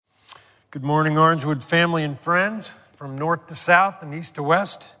Good morning, Orangewood family and friends from north to south and east to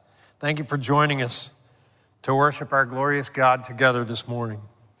west. Thank you for joining us to worship our glorious God together this morning.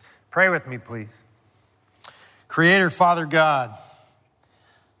 Pray with me, please. Creator, Father God,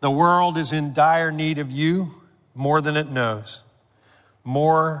 the world is in dire need of you more than it knows,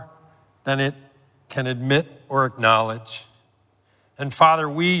 more than it can admit or acknowledge. And Father,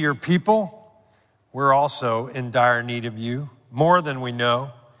 we, your people, we're also in dire need of you, more than we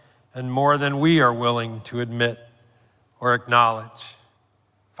know, and more than we are willing to admit or acknowledge.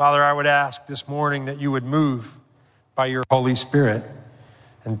 Father, I would ask this morning that you would move by your Holy Spirit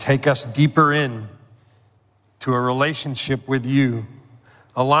and take us deeper in to a relationship with you,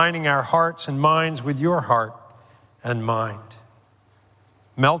 aligning our hearts and minds with your heart and mind.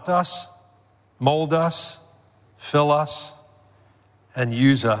 Melt us, mold us, fill us, and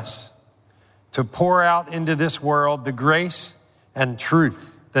use us to pour out into this world the grace and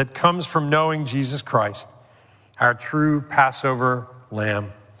truth that comes from knowing Jesus Christ, our true Passover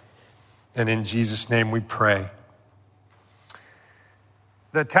Lamb. And in Jesus' name we pray.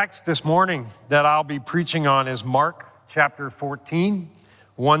 The text this morning that I'll be preaching on is Mark chapter 14,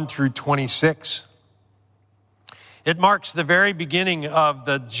 1 through 26. It marks the very beginning of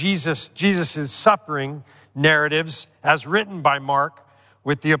the Jesus' suffering narratives as written by Mark,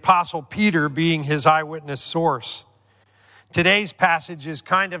 with the Apostle Peter being his eyewitness source. Today's passage is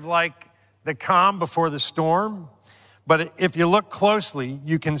kind of like the calm before the storm, but if you look closely,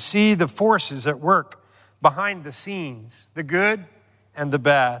 you can see the forces at work behind the scenes, the good and the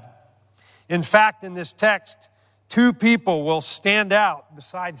bad. In fact, in this text, two people will stand out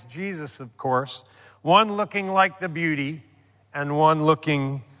besides Jesus, of course, one looking like the beauty and one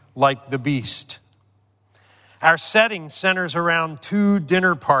looking like the beast. Our setting centers around two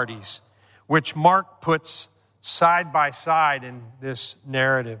dinner parties, which Mark puts side by side in this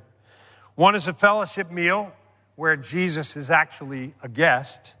narrative. One is a fellowship meal where Jesus is actually a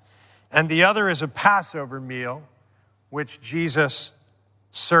guest, and the other is a Passover meal, which Jesus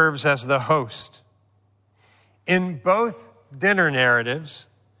serves as the host. In both dinner narratives,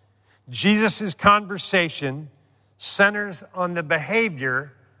 Jesus' conversation centers on the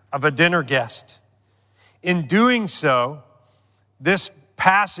behavior of a dinner guest. In doing so, this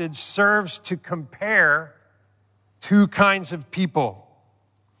passage serves to compare two kinds of people.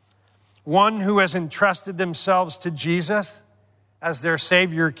 One who has entrusted themselves to Jesus as their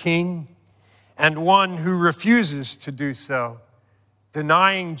Savior King, and one who refuses to do so,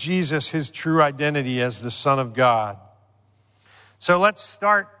 denying Jesus his true identity as the Son of God. So let's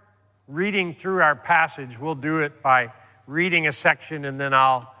start reading through our passage. We'll do it by reading a section, and then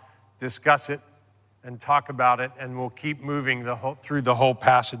I'll discuss it and talk about it, and we'll keep moving through the whole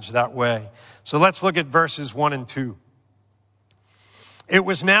passage that way. So let's look at verses 1 and 2. It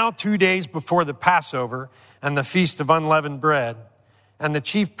was now 2 days before the Passover and the Feast of Unleavened Bread, and the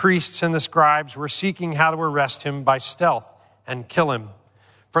chief priests and the scribes were seeking how to arrest him by stealth and kill him.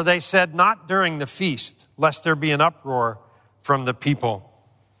 For they said, "Not during the feast, lest there be an uproar from the people."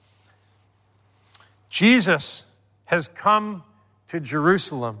 Jesus has come to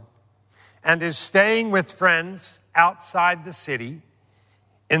Jerusalem and is staying with friends outside the city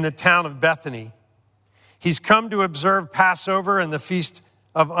in the town of Bethany. He's come to observe Passover and the Feast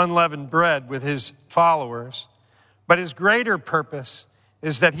of Unleavened Bread with his followers, but his greater purpose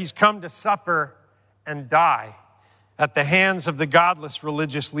is that he's come to suffer and die at the hands of the godless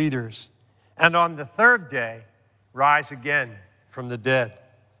religious leaders, and on the third day, rise again from the dead.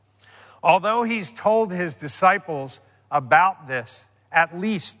 Although he's told his disciples about this at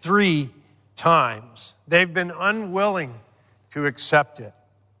least 3 times, they've been unwilling to accept it.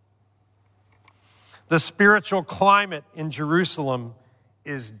 The spiritual climate in Jerusalem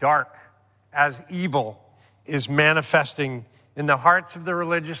is dark, as evil is manifesting in the hearts of the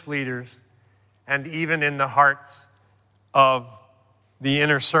religious leaders and even in the hearts of the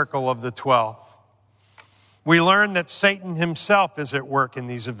inner circle of the 12. We learn that Satan himself is at work in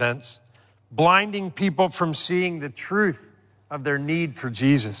these events, blinding people from seeing the truth of their need for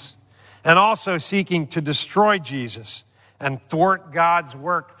Jesus, and also seeking to destroy Jesus and thwart God's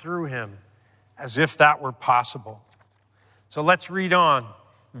work through him, as if that were possible. So let's read on,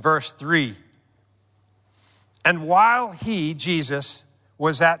 verse 3. And while he, Jesus,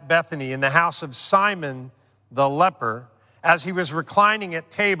 was at Bethany in the house of Simon the leper, as he was reclining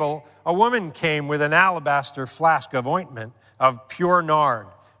at table, a woman came with an alabaster flask of ointment of pure nard,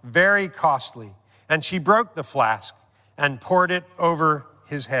 very costly, and she broke the flask and poured it over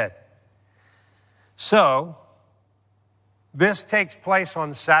his head. So, this takes place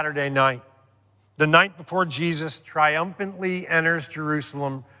on Saturday night, the night before Jesus triumphantly enters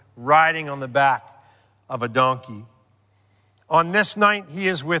Jerusalem riding on the back of a donkey. On this night, he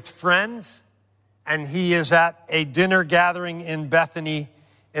is with friends, and he is at a dinner gathering in Bethany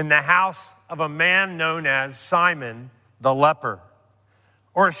in the house of a man known as Simon the leper.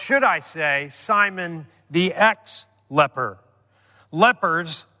 Or should I say, Simon the ex-leper.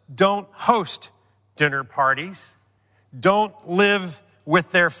 Lepers don't host dinner parties, don't live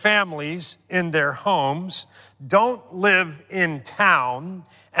with their families in their homes, don't live in town,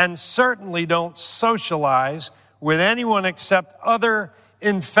 and certainly don't socialize with anyone except other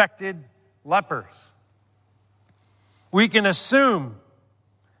infected lepers. We can assume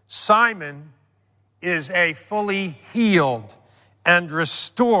Simon is a fully healed and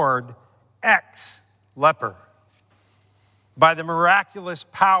restored ex-leper. By the miraculous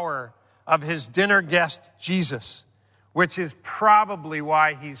power of his dinner guest, Jesus, which is probably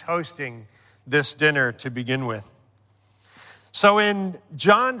why he's hosting this dinner to begin with. So in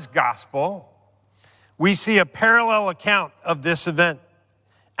John's gospel, we see a parallel account of this event,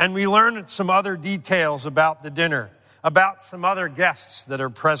 and we learn some other details about the dinner, about some other guests that are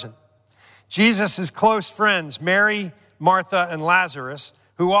present. Jesus' close friends, Mary, Martha, and Lazarus,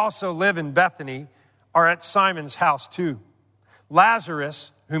 who also live in Bethany, are at Simon's house too.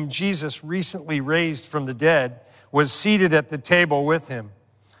 Lazarus, whom Jesus recently raised from the dead, was seated at the table with him.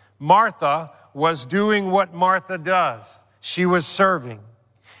 Martha was doing what Martha does. She was serving.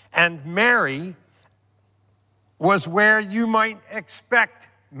 And Mary was where you might expect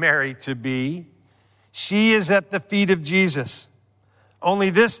Mary to be. She is at the feet of Jesus. Only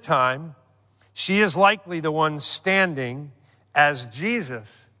this time, she is likely the one standing as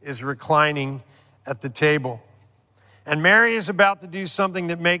Jesus is reclining at the table. And Mary is about to do something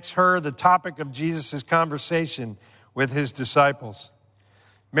that makes her the topic of Jesus' conversation with his disciples.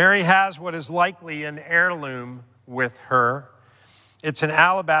 Mary has what is likely an heirloom with her. It's an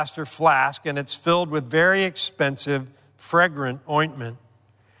alabaster flask, and it's filled with very expensive, fragrant ointment.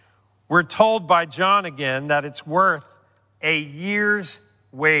 We're told by John again that it's worth a year's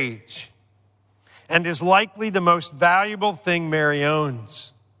wage and is likely the most valuable thing Mary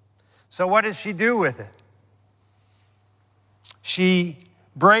owns. So what does she do with it? She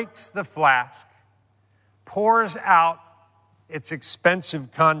breaks the flask, pours out its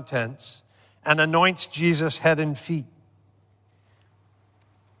expensive contents, and anoints Jesus' head and feet.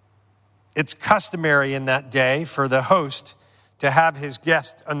 It's customary in that day for the host to have his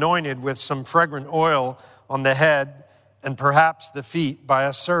guest anointed with some fragrant oil on the head and perhaps the feet by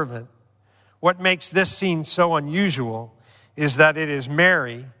a servant. What makes this scene so unusual is that it is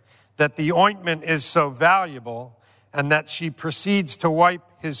Mary, that the ointment is so valuable, and that she proceeds to wipe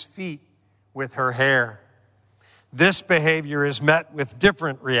his feet with her hair. This behavior is met with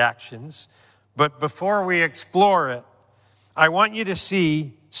different reactions, but before we explore it, I want you to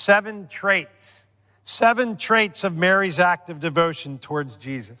see 7 traits of Mary's act of devotion towards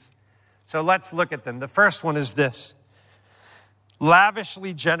Jesus. So let's look at them. The first one is this: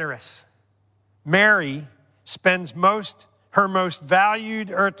 lavishly generous. Mary spends her most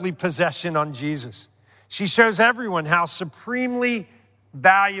valued earthly possession on Jesus. She shows everyone how supremely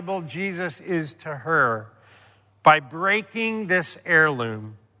valuable Jesus is to her by breaking this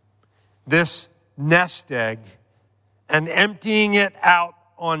heirloom, this nest egg, and emptying it out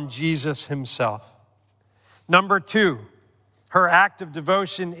on Jesus himself. Number 2, her act of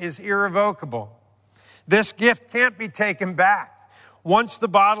devotion is irrevocable. This gift can't be taken back. Once the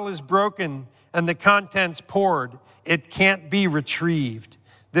bottle is broken and the contents poured, it can't be retrieved.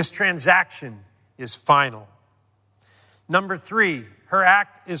 This transaction is final. Number 3, her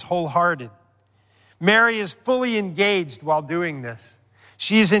act is wholehearted. Mary is fully engaged while doing this.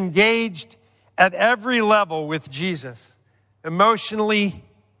 She's engaged at every level with Jesus, emotionally,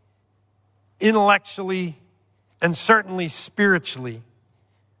 intellectually, and certainly spiritually.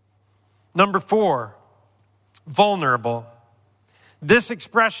 Number 4, vulnerable. This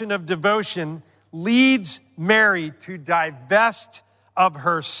expression of devotion leads Mary to divest of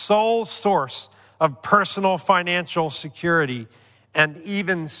her sole source of personal financial security and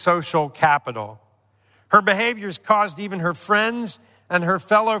even social capital. Her behaviors caused even her friends and her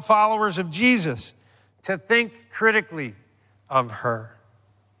fellow followers of Jesus to think critically of her.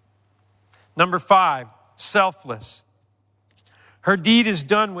 Number 5, selfless. Her deed is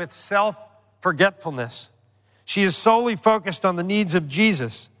done with self-forgetfulness. She is solely focused on the needs of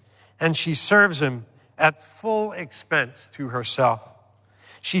Jesus, and she serves him at full expense to herself.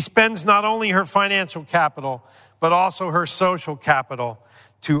 She spends not only her financial capital, but also her social capital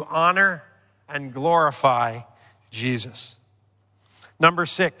to honor and glorify Jesus. Number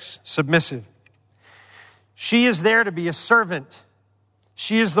 6, submissive. She is there to be a servant.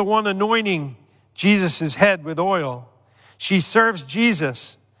 She is the one anointing Jesus' head with oil. She serves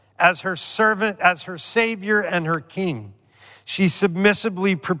Jesus as her servant, as her Savior and her King. She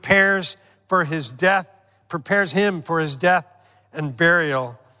submissively prepares him for his death and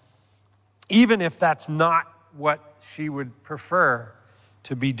burial, even if that's not what she would prefer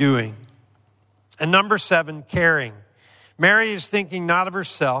to be doing. And number 7, caring. Mary is thinking not of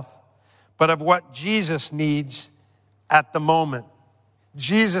herself, but of what Jesus needs at the moment.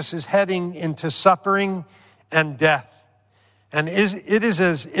 Jesus is heading into suffering and death. And it is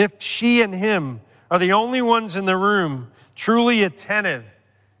as if she and him are the only ones in the room truly attentive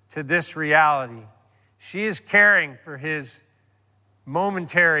to this reality. She is caring for his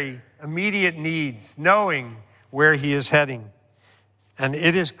momentary, immediate needs, knowing where he is heading. And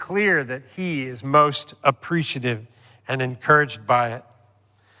it is clear that he is most appreciative and encouraged by it.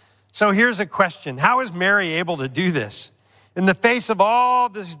 So here's a question. How is Mary able to do this? In the face of all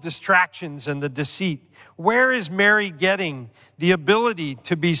these distractions and the deceit, where is Mary getting the ability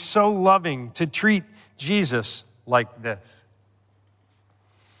to be so loving, to treat Jesus like this?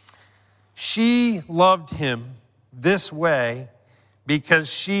 She loved him this way because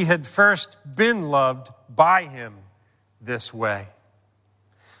she had first been loved by him this way.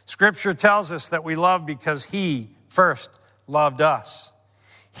 Scripture tells us that we love because he first loved us.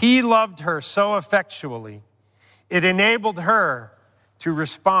 He loved her so effectually, it enabled her to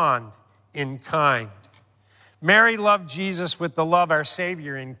respond in kind. Mary loved Jesus with the love our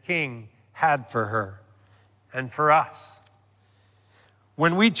Savior and King had for her and for us.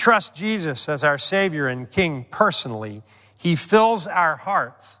 When we trust Jesus as our Savior and King personally, he fills our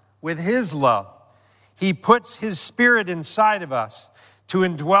hearts with his love. He puts his Spirit inside of us to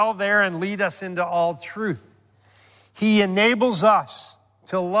indwell there and lead us into all truth. He enables us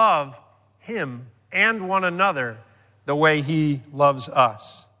to love him and one another the way he loves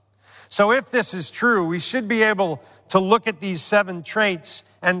us. So if this is true, we should be able to look at these 7 traits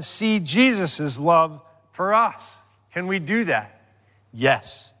and see Jesus' love for us. Can we do that?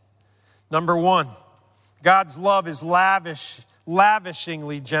 Yes. Number 1, God's love is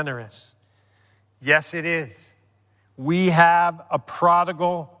lavishingly generous. Yes, it is. We have a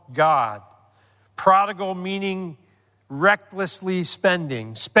prodigal God. Prodigal meaning recklessly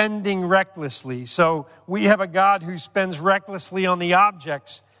spending recklessly. So we have a God who spends recklessly on the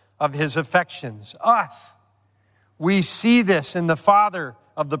objects of his affections, us. We see this in the father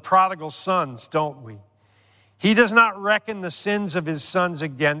of the prodigal sons, don't we? He does not reckon the sins of his sons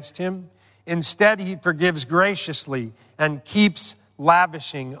against him. Instead, he forgives graciously and keeps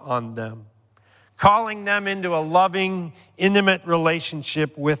lavishing on them, calling them into a loving, intimate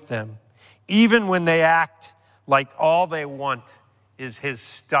relationship with them, even when they act like all they want is his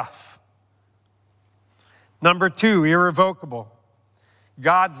stuff. Number 2, irrevocable.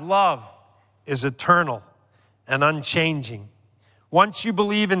 God's love is eternal and unchanging. Once you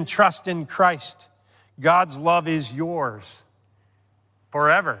believe and trust in Christ, God's love is yours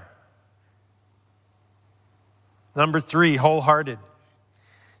forever. Number 3, wholehearted.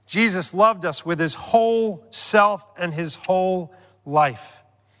 Jesus loved us with his whole self and his whole life.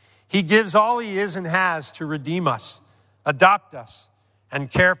 He gives all he is and has to redeem us, adopt us,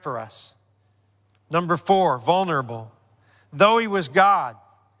 and care for us. Number 4, vulnerable. Though he was God,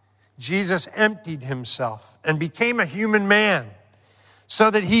 Jesus emptied himself and became a human man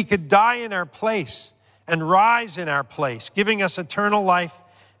so that he could die in our place and rise in our place, giving us eternal life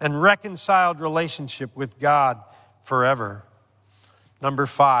and reconciled relationship with God forever. Number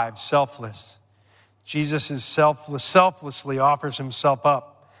 5, selfless. Jesus is selflessly offers himself up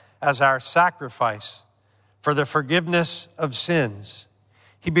as our sacrifice for the forgiveness of sins.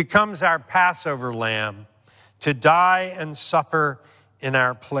 He becomes our Passover lamb to die and suffer in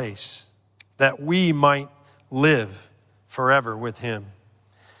our place, that we might live forever with him.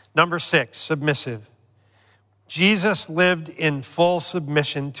 Number 6, submissive. Jesus lived in full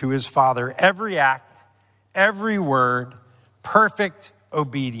submission to his Father. Every act, every word, perfect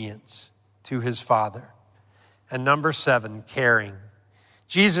obedience to his Father. And number 7, caring.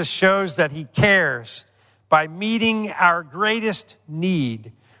 Jesus shows that he cares by meeting our greatest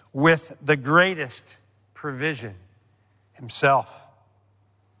need with the greatest provision, himself.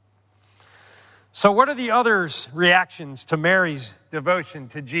 So what are the others' reactions to Mary's devotion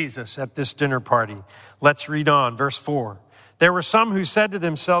to Jesus at this dinner party? Let's read on, verse 4. There were some who said to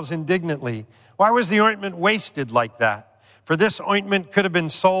themselves indignantly, "Why was the ointment wasted like that? For this ointment could have been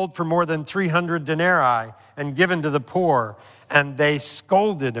sold for more than 300 denarii and given to the poor." And they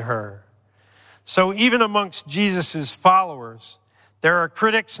scolded her. So even amongst Jesus' followers, there are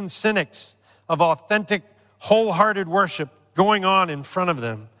critics and cynics of authentic, wholehearted worship going on in front of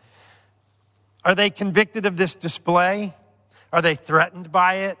them. Are they convicted of this display? Are they threatened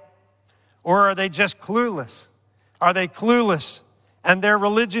by it? Or are they just clueless? Are they clueless and their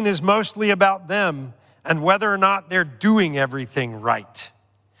religion is mostly about them and whether or not they're doing everything right?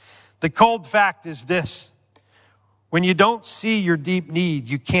 The cold fact is this: when you don't see your deep need,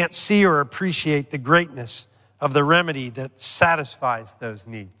 you can't see or appreciate the greatness of the remedy that satisfies those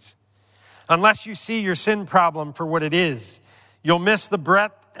needs. Unless you see your sin problem for what it is, you'll miss the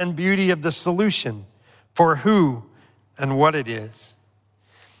breadth and beauty of the solution for who and what it is.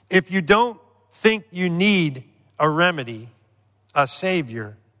 If you don't think you need a remedy, a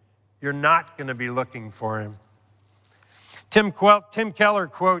savior, you're not going to be looking for him. Tim Keller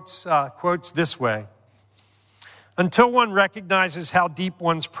quotes this way: until one recognizes how deep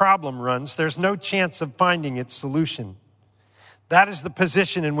one's problem runs, there's no chance of finding its solution. That is the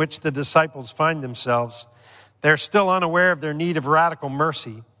position in which the disciples find themselves. They're still unaware of their need of radical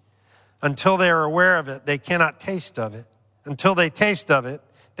mercy. Until they are aware of it, they cannot taste of it. Until they taste of it,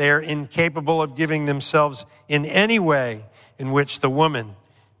 they are incapable of giving themselves in any way in which the woman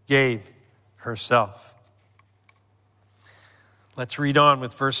gave herself. Let's read on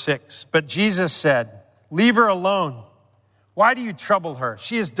with verse 6. But Jesus said, "Leave her alone. Why do you trouble her?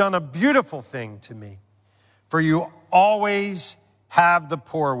 She has done a beautiful thing to me. For you always have the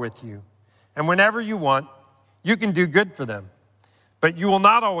poor with you, and whenever you want, you can do good for them. But you will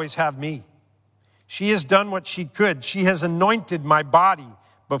not always have me. She has done what she could. She has anointed my body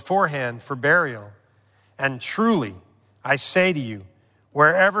beforehand for burial. And truly, I say to you,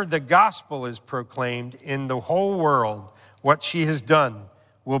 wherever the gospel is proclaimed in the whole world, what she has done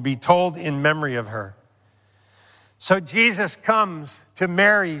will be told in memory of her." So Jesus comes to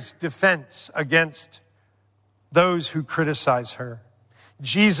Mary's defense against those who criticize her.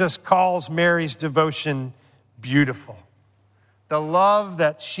 Jesus calls Mary's devotion beautiful. The love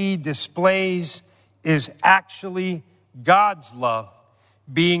that she displays is actually God's love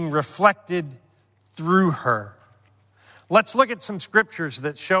being reflected through her. Let's look at some scriptures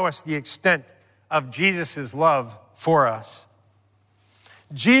that show us the extent of Jesus' love for us.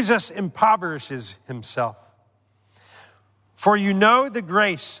 Jesus impoverishes himself. For you know the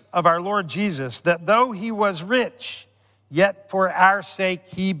grace of our Lord Jesus, that though he was rich, yet for our sake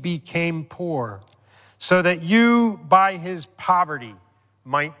he became poor, so that you by his poverty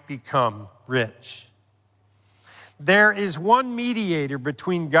might become rich. There is one mediator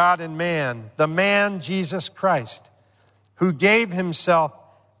between God and man, the man Jesus Christ, who gave himself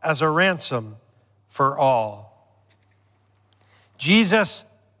as a ransom for all. Jesus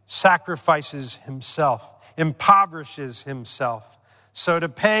sacrifices himself, impoverishes himself, so to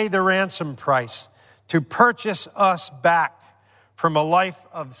pay the ransom price, to purchase us back from a life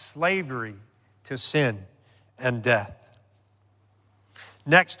of slavery to sin and death.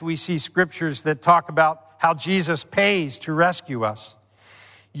 Next, we see scriptures that talk about how Jesus pays to rescue us.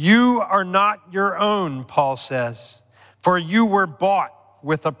 You are not your own, Paul says, for you were bought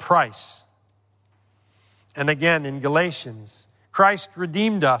with a price. And again in Galatians, Christ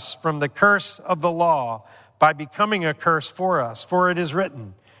redeemed us from the curse of the law by becoming a curse for us. For it is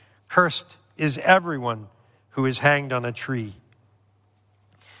written, "Cursed is everyone who is hanged on a tree."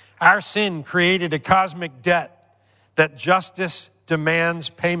 Our sin created a cosmic debt that justice demands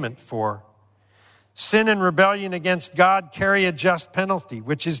payment for. Sin and rebellion against God carry a just penalty,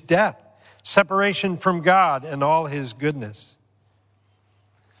 which is death, separation from God and all his goodness.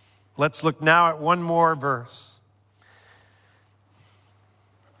 Let's look now at one more verse.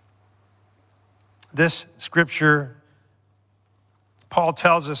 This scripture, Paul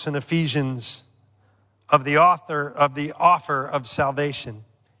tells us in Ephesians, of the offer of salvation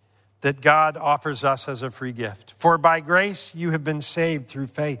that God offers us as a free gift. For by grace you have been saved through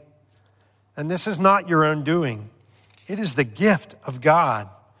faith. And this is not your own doing. It is the gift of God,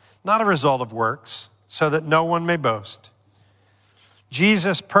 not a result of works, so that no one may boast.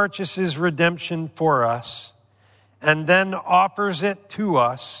 Jesus purchases redemption for us and then offers it to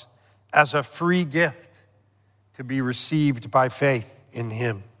us as a free gift to be received by faith in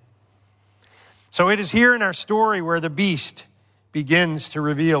him. So it is here in our story where the beast begins to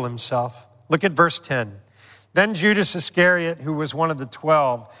reveal himself. Look at verse 10. Then Judas Iscariot, who was one of the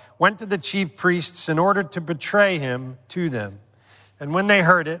 12, went to the chief priests in order to betray him to them. And when they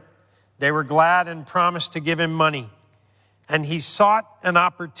heard it, they were glad and promised to give him money. And he sought an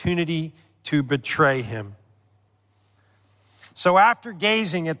opportunity to betray him. So after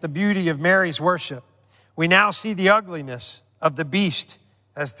gazing at the beauty of Mary's worship, we now see the ugliness of the beast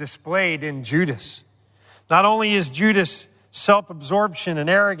as displayed in Judas. Not only is Judas' self-absorption and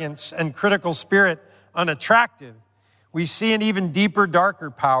arrogance and critical spirit unattractive, We see an even deeper,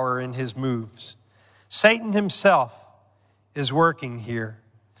 darker power in his moves. Satan himself is working here.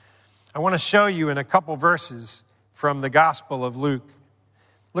 I want to show you in a couple verses from the Gospel of Luke.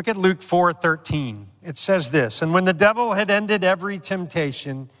 Look at Luke 4:13. It says this, "And when the devil had ended every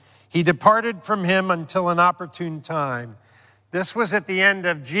temptation, he departed from him until an opportune time." This was at the end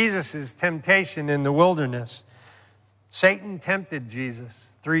of Jesus' temptation in the wilderness. Satan tempted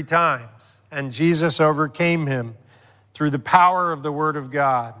Jesus 3 times, and Jesus overcame him through the power of the Word of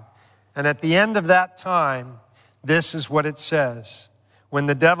God. And at the end of that time, this is what it says. When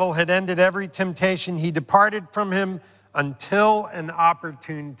the devil had ended every temptation, he departed from him until an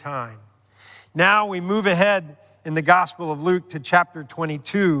opportune time. Now we move ahead in the Gospel of Luke to chapter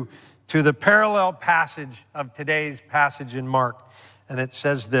 22 to the parallel passage of today's passage in Mark. And it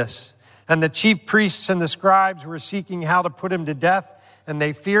says this, "And the chief priests and the scribes were seeking how to put him to death, and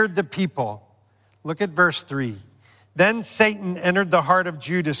they feared the people." Look at verse 3. "Then Satan entered the heart of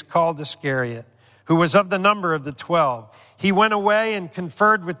Judas, called Iscariot, who was of the number of the 12. He went away and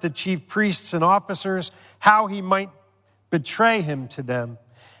conferred with the chief priests and officers how he might betray him to them.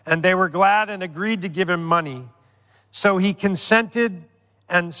 And they were glad and agreed to give him money. So he consented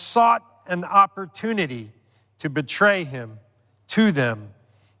and sought an opportunity to betray him to them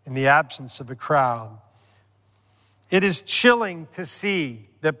in the absence of a crowd." It is chilling to see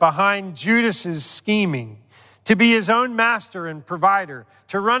that behind Judas's scheming to be his own master and provider,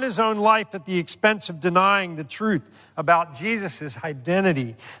 to run his own life at the expense of denying the truth about Jesus'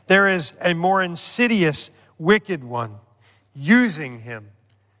 identity, there is a more insidious, wicked one using him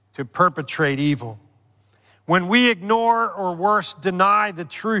to perpetrate evil. When we ignore or worse, deny the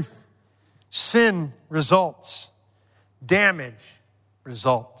truth, sin results, damage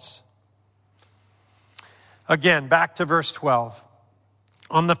results. Again, back to verse 12.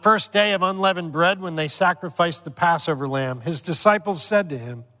 "On the first day of unleavened bread, when they sacrificed the Passover lamb, his disciples said to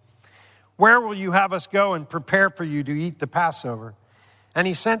him, 'Where will you have us go and prepare for you to eat the Passover?' And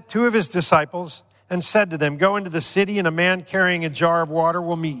he sent 2 of his disciples and said to them, 'Go into the city, and a man carrying a jar of water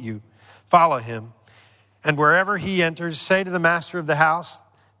will meet you. Follow him. And wherever he enters, say to the master of the house,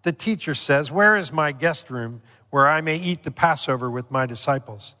 the teacher says, where is my guest room where I may eat the Passover with my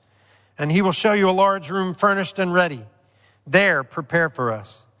disciples? And he will show you a large room furnished and ready. There, prepare for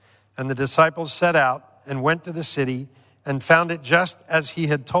us.' And the disciples set out and went to the city and found it just as he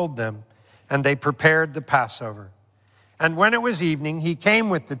had told them. And they prepared the Passover. And when it was evening, he came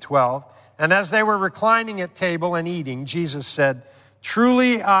with the 12. And as they were reclining at table and eating, Jesus said,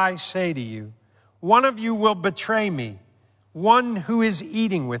 'Truly I say to you, one of you will betray me, one who is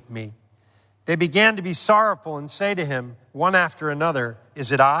eating with me.' They began to be sorrowful and say to him, one after another,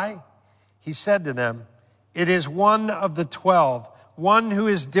 'Is it I?' He said to them, 'It is one of the 12, one who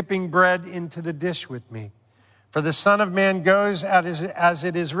is dipping bread into the dish with me. For the Son of Man goes as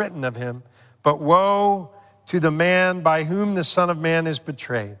it is written of him, but woe to the man by whom the Son of Man is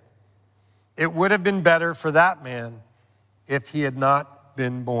betrayed. It would have been better for that man if he had not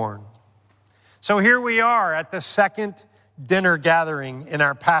been born.'" So here we are at the second dinner gathering in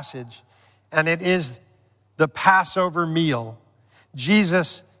our passage, and it is the Passover meal.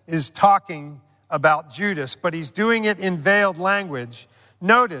 Jesus is talking about Judas, but he's doing it in veiled language.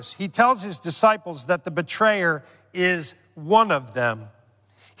 Notice, he tells his disciples that the betrayer is one of them.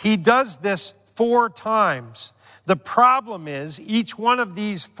 He does this 4 times. The problem is each one of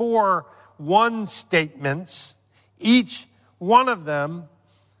these 4 one statements, each one of them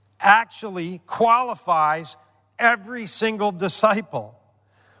actually qualifies every single disciple.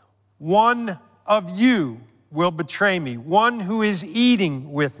 One of you will betray me. One who is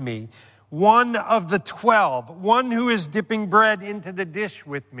eating with me. One of the 12. One who is dipping bread into the dish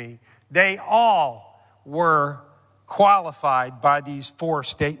with me. They all were qualified by these 4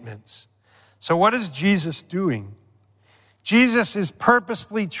 statements. So what is Jesus doing? Jesus is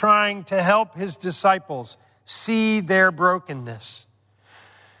purposefully trying to help his disciples see their brokenness.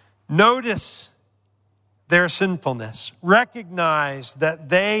 Notice their sinfulness. Recognize that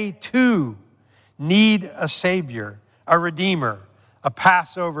they too need a Savior, a Redeemer, a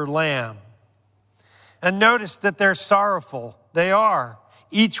Passover lamb. And notice that they're sorrowful. They are.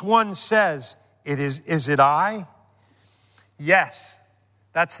 Each one says, is it I? Yes.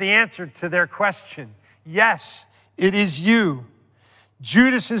 That's the answer to their question. Yes, it is you.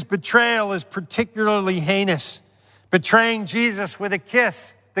 Judas's betrayal is particularly heinous, betraying Jesus with a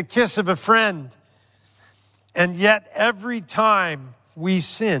kiss, the kiss of a friend. And yet every time we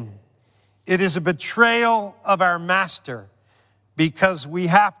sin, it is a betrayal of our master because we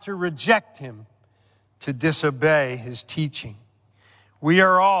have to reject him to disobey his teaching. We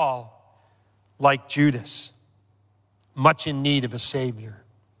are all like Judas. much in need of a Savior.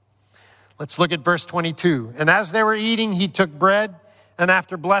 Let's look at verse 22. And as they were eating, he took bread, and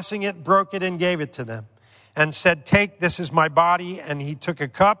after blessing it, broke it and gave it to them, and said, "Take, this is my body." And he took a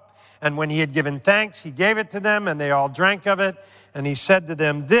cup, and when he had given thanks, he gave it to them, and they all drank of it. And he said to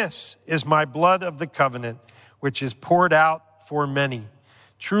them, "This is my blood of the covenant, which is poured out for many.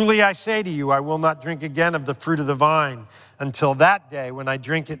 Truly I say to you, I will not drink again of the fruit of the vine until that day when I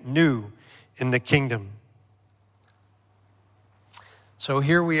drink it new in the kingdom." So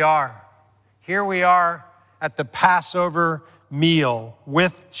here we are. Here we are at the Passover meal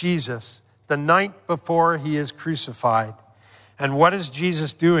with Jesus, the night before he is crucified. And what is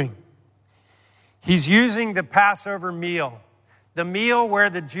Jesus doing? He's using the Passover meal, the meal where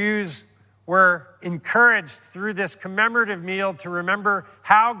the Jews were encouraged through this commemorative meal to remember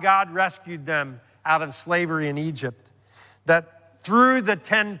how God rescued them out of slavery in Egypt. That through the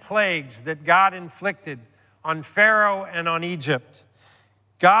 10 plagues that God inflicted on Pharaoh and on Egypt,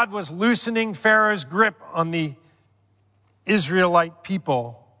 God was loosening Pharaoh's grip on the Israelite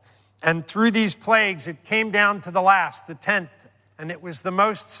people. And through these plagues, it came down to the last, the 10th, and it was the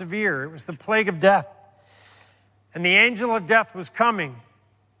most severe. It was the plague of death. And the angel of death was coming.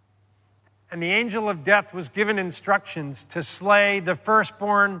 And the angel of death was given instructions to slay the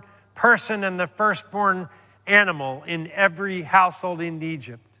firstborn person and the firstborn animal in every household in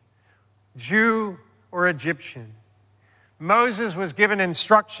Egypt, Jew or Egyptian. Moses was given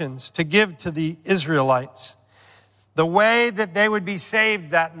instructions to give to the Israelites. The way that they would be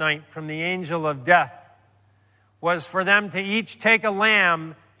saved that night from the angel of death was for them to each take a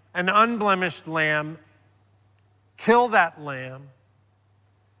lamb, an unblemished lamb, kill that lamb,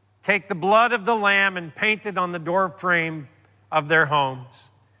 take the blood of the lamb and paint it on the door frame of their homes,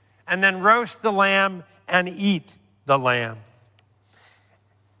 and then roast the lamb and eat the lamb.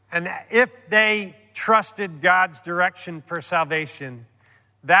 And if they trusted God's direction for salvation,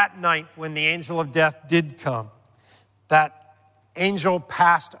 that night when the angel of death did come, that angel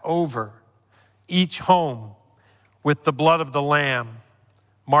passed over each home with the blood of the lamb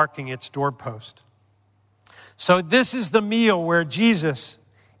marking its doorpost. So this is the meal where Jesus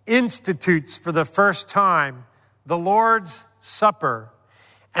institutes for the first time the Lord's Supper,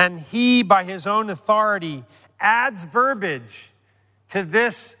 and he, by his own authority, adds verbiage to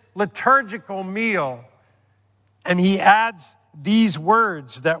this liturgical meal, and he adds these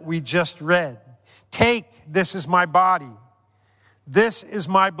words that we just read. "Take, this is my body. This is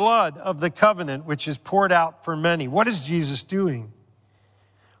my blood of the covenant, which is poured out for many." What is Jesus doing?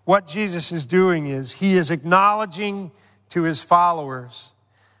 What Jesus is doing is he is acknowledging to his followers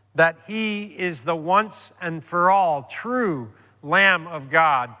that he is the once and for all true Lamb of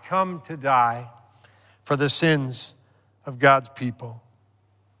God, come to die for the sins of God's people.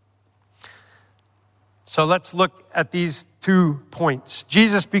 So let's look at these 2 points.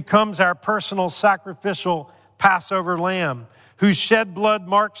 Jesus becomes our personal sacrificial Passover lamb, whose shed blood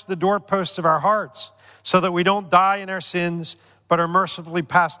marks the doorposts of our hearts, so that we don't die in our sins, but are mercifully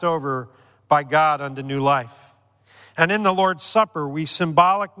passed over by God unto new life. And in the Lord's Supper, we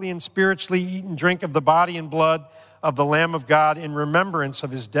symbolically and spiritually eat and drink of the body and blood of the Lamb of God in remembrance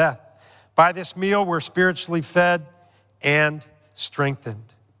of his death. By this meal, we're spiritually fed and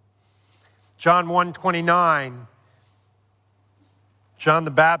strengthened. John 1:29, John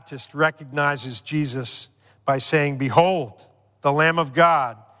the Baptist recognizes Jesus by saying, "Behold, the Lamb of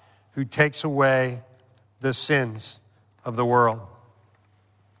God who takes away the sins of the world."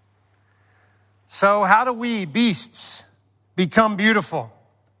 So how do we, beasts, become beautiful?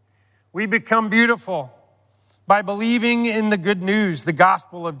 We become beautiful by believing in the good news, the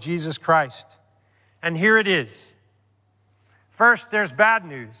gospel of Jesus Christ. And here it is. First, there's bad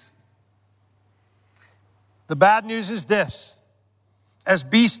news. The bad news is this: as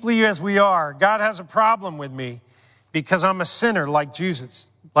beastly as we are, God has a problem with me because I'm a sinner like Judas.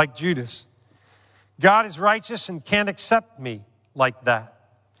 God is righteous and can't accept me like that.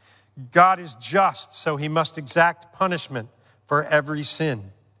 God is just, so he must exact punishment for every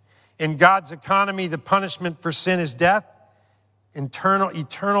sin. In God's economy, the punishment for sin is death,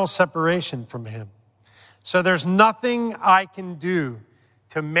 eternal separation from him. So there's nothing I can do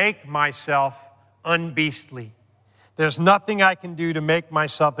to make myself unbeastly. There's nothing I can do to make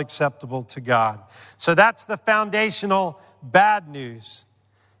myself acceptable to God. So that's the foundational bad news,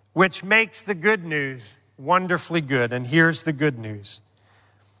 which makes the good news wonderfully good. And here's the good news.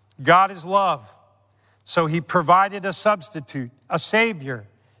 God is love, so he provided a substitute, a savior,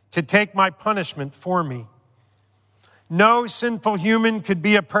 to take my punishment for me. No sinful human could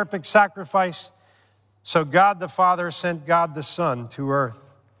be a perfect sacrifice, so God the Father sent God the Son to earth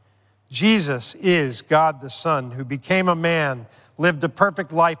Jesus is God the Son, who became a man, lived a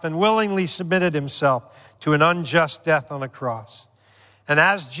perfect life, and willingly submitted himself to an unjust death on a cross. And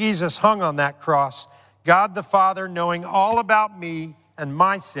as Jesus hung on that cross, God the Father, knowing all about me and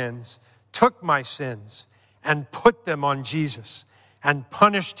my sins, took my sins and put them on Jesus and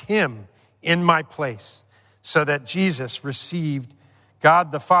punished him in my place, so that Jesus received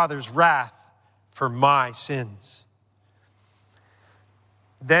God the Father's wrath for my sins.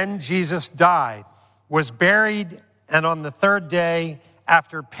 Then Jesus died, was buried, and on the third day,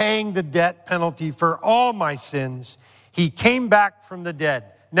 after paying the debt penalty for all my sins, he came back from the dead,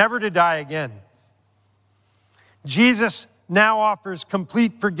 never to die again. Jesus now offers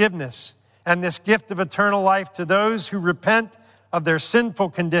complete forgiveness and this gift of eternal life to those who repent of their sinful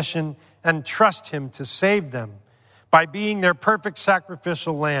condition and trust him to save them by being their perfect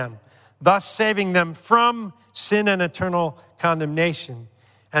sacrificial lamb, thus saving them from sin and eternal condemnation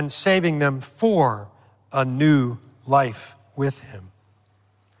and saving them for a new life with him.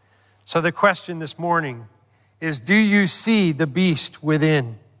 So the question this morning is, do you see the beast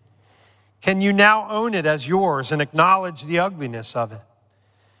within? Can you now own it as yours and acknowledge the ugliness of it?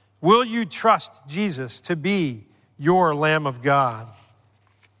 Will you trust Jesus to be your Lamb of God?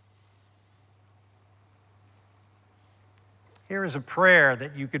 Here is a prayer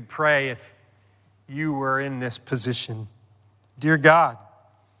that you could pray if you were in this position. Dear God,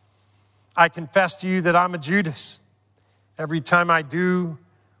 I confess to you that I'm a Judas. Every time I do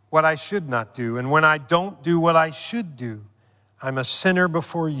what I should not do, and when I don't do what I should do, I'm a sinner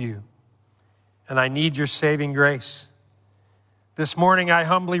before you, and I need your saving grace. This morning I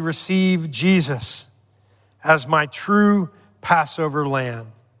humbly receive Jesus as my true Passover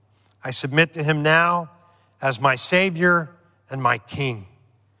lamb. I submit to him now as my Savior and my King.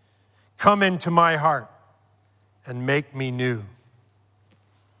 Come into my heart and make me new.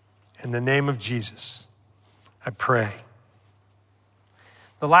 In the name of Jesus, I pray.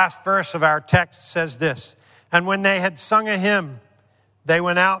 The last verse of our text says this: and when they had sung a hymn, they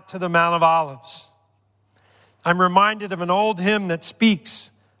went out to the Mount of Olives. I'm reminded of an old hymn that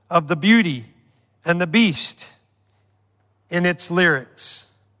speaks of the beauty and the beast in its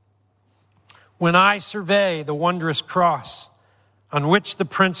lyrics. When I survey the wondrous cross on which the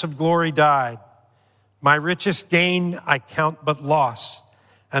Prince of Glory died, my richest gain I count but loss,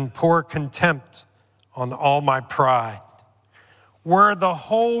 and pour contempt on all my pride. Were the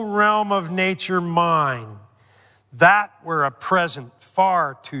whole realm of nature mine, that were a present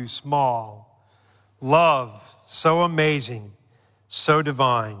far too small. Love so amazing, so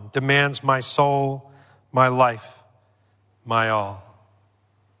divine, demands my soul, my life, my all.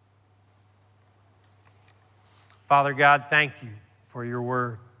 Father God, thank you for your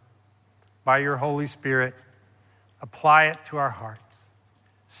word. By your Holy Spirit, apply it to our hearts.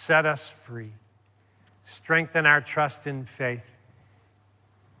 Set us free. Strengthen our trust in faith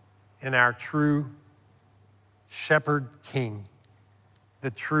in our true Shepherd King, the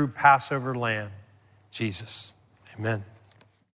true Passover Lamb, Jesus. Amen.